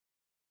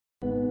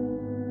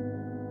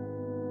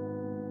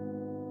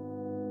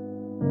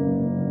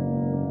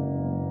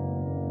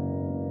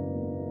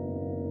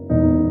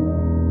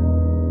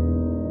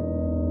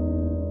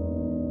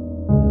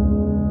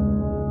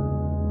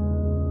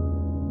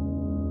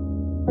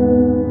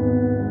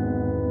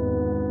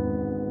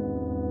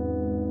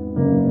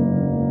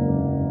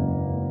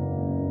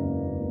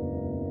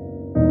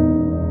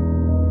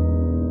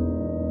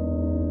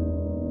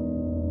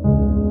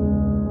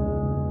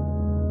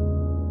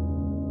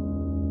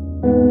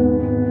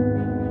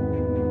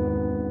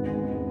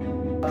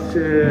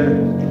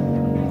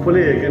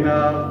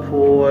kollegorna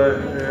på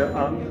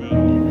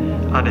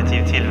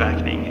additiv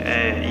tillverkning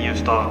i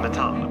just av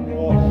metall.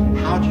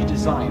 How do you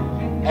design?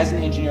 As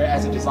an engineer,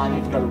 as a designer,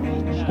 you've got to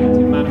reach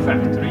till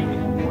manufacturing.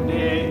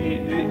 Det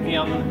är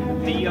en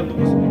del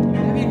då som...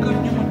 Every good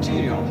new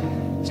material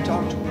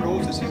start to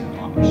process it in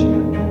our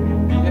machine.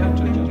 We have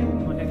to just...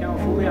 Man kan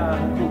få mer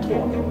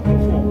kontroll och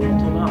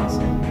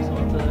toleransen så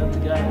att inte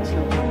grejerna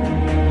slår.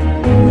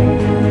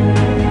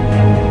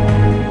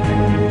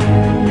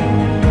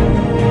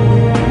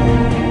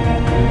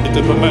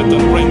 På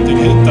Metal Printing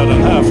hittar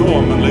den här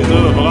formen lite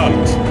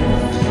överallt.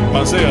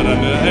 Man ser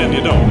den än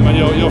idag, men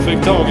jag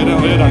fick tag i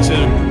den redan 20.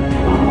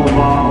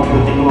 All of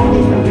the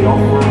technologies that we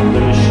offer, the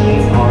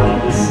machines are in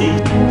the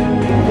seat.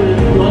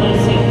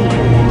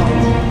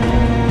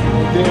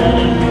 Det är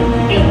en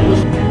ännu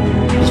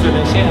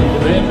skulle känna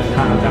det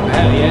även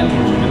här i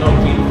Älmhult som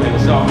något tillfälle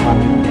sa.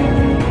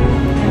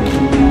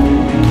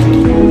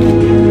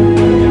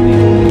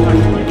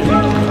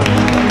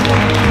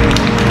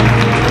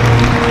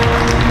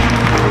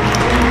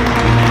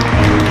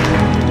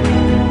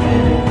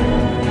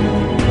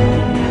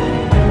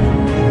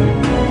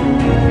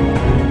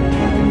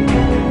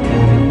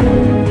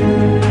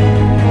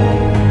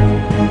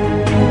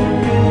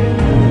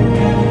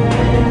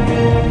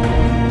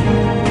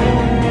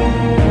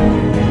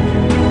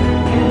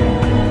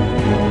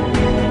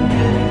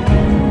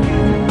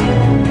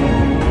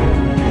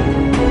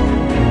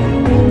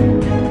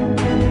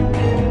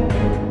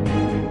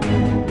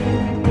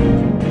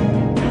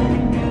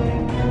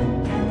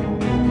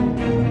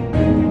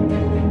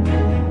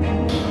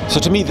 So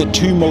to me, the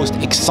two most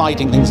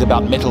exciting things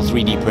about metal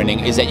 3D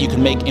printing is that you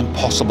can make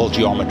impossible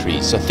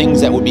geometries. So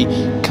things that would be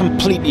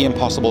completely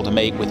impossible to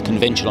make with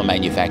conventional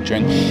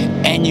manufacturing,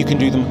 and you can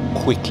do them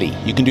quickly.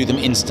 You can do them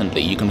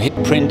instantly. You can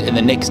hit print and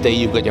the next day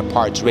you've got your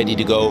parts ready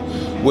to go.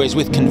 Whereas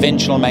with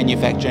conventional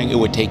manufacturing, it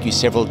would take you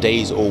several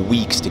days or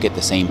weeks to get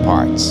the same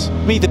parts.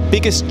 For me, the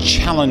biggest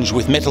challenge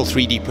with metal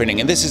 3D printing,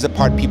 and this is the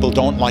part people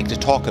don't like to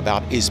talk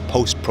about, is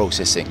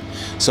post-processing.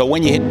 So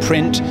when you hit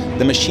print,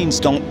 the machines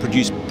don't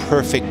produce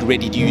perfect,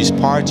 ready-to-use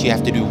parts. You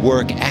have to do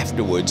work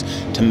afterwards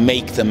to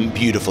make them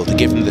beautiful, to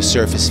give them the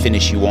surface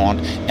finish you want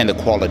and the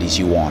qualities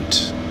you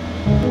want.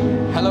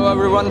 Hello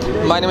everyone,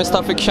 my name is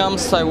Tafik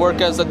Shams. I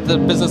work as the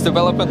Business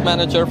Development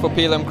Manager for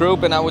PLM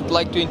Group, and I would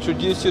like to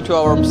introduce you to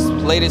our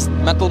latest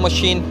metal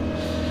machine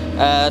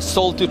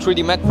sold to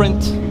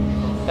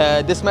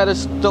 3DMetPrint. This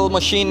metal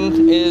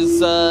machine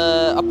is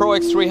a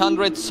ProX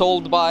 300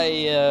 sold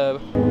by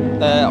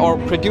or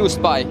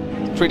produced by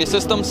 3D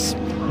Systems.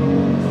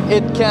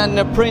 It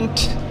can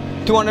print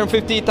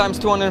 250 times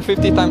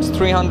 250 times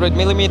 300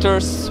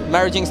 millimeters,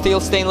 maraging steel,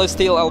 stainless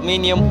steel,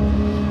 aluminium.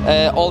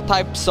 All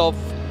types of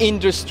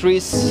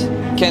industries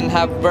can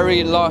have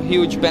very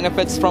huge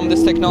benefits from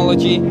this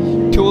technology.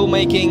 Tool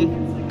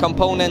making,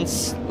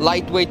 components,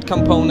 lightweight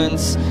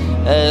components,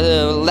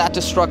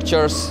 lattice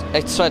structures,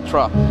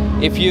 etc.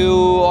 If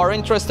you are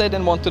interested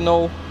and want to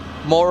know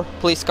more,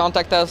 please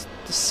contact us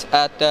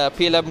at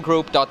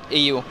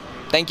plmgroup.eu.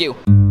 Thank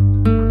you.